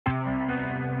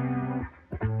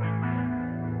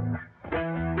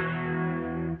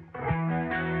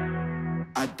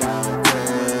don't quit.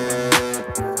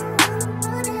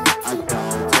 I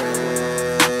don't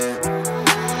quit.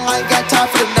 I ain't got time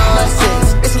for the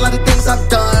nonsense. It's a lot of things I'm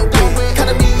done with.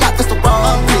 Cutting me out, that's the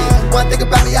wrong pick. One thing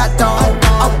about me, I don't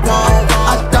quit.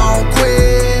 I don't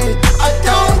quit. I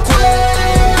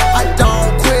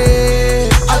don't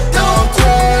quit. I don't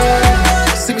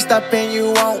quit. See me stopping,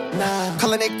 you won't.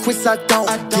 Calling it quits, I don't.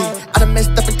 I done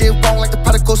messed up and did wrong like the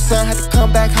prodigal son, had to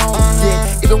come back home.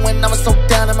 Yeah, even when I was so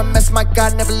down, I'm a mess. My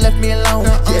God never left me alone.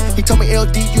 Yeah, he told me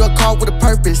LD, you a call with a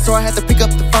purpose, so I had to pick up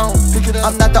the phone.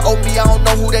 I'm not the OB, I don't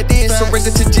know who that is.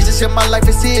 Surrender to Jesus, yeah, my life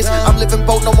is his. I'm living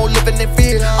bold, no more living in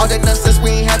fear. All that nonsense,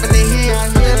 we ain't having it here.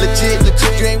 Legit,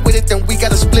 you ain't with it, then we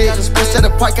gotta split. We're set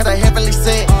apart, got a heavenly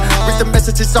sent. Read the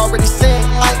message, it's already sent.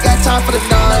 I ain't got time for the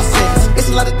nonsense. It's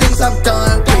a lot of things I'm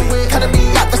done with. Cutting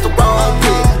me out, that's the wrong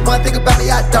pick. One thing about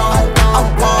me, I don't quit.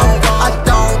 I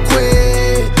don't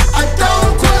quit.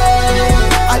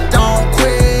 I don't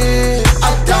quit. I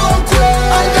don't quit. I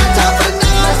ain't got time for the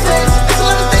nonsense. It's a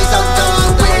lot of things I'm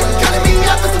done with. Cutting me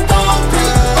out, that's the wrong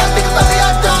pick. One thing about me,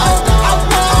 I don't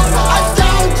quit. I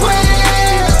don't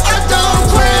quit. I don't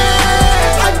quit.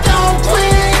 I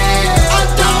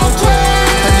don't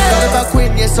quit. Have you thought about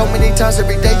quitting? Yeah, so many times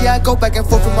every day. Yeah, I go back and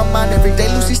forth in my mind every day.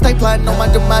 Lucy stay plotting on my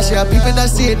demise. Yeah, I peep and I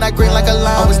see it and I grin like a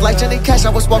lion. I was like Johnny Cash, I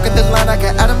was walking the line. I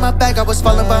got out of my bag, I was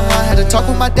falling behind. Had to talk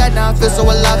with my dad, now I feel so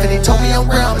alive. And he told me I'm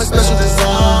real, I'm a special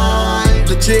design.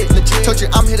 Legit, told you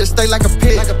I'm here to stay like a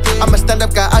pig. I'm a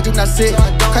stand-up guy, I do not sit.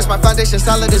 Cause my foundation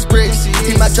solid as bricks.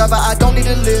 He my driver, I don't need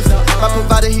a lift. My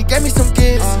provider, he gave me some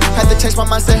gifts. Had to change my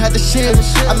mindset, had to shift.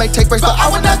 I may take breaks, but I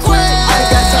would not quit. I ain't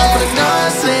got time for the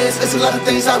nonsense. It's a lot of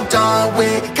things I'm done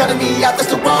with. Cutting me out, that's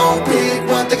the wrong pick.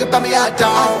 One thing about me, I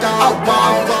don't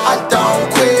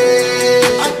quit.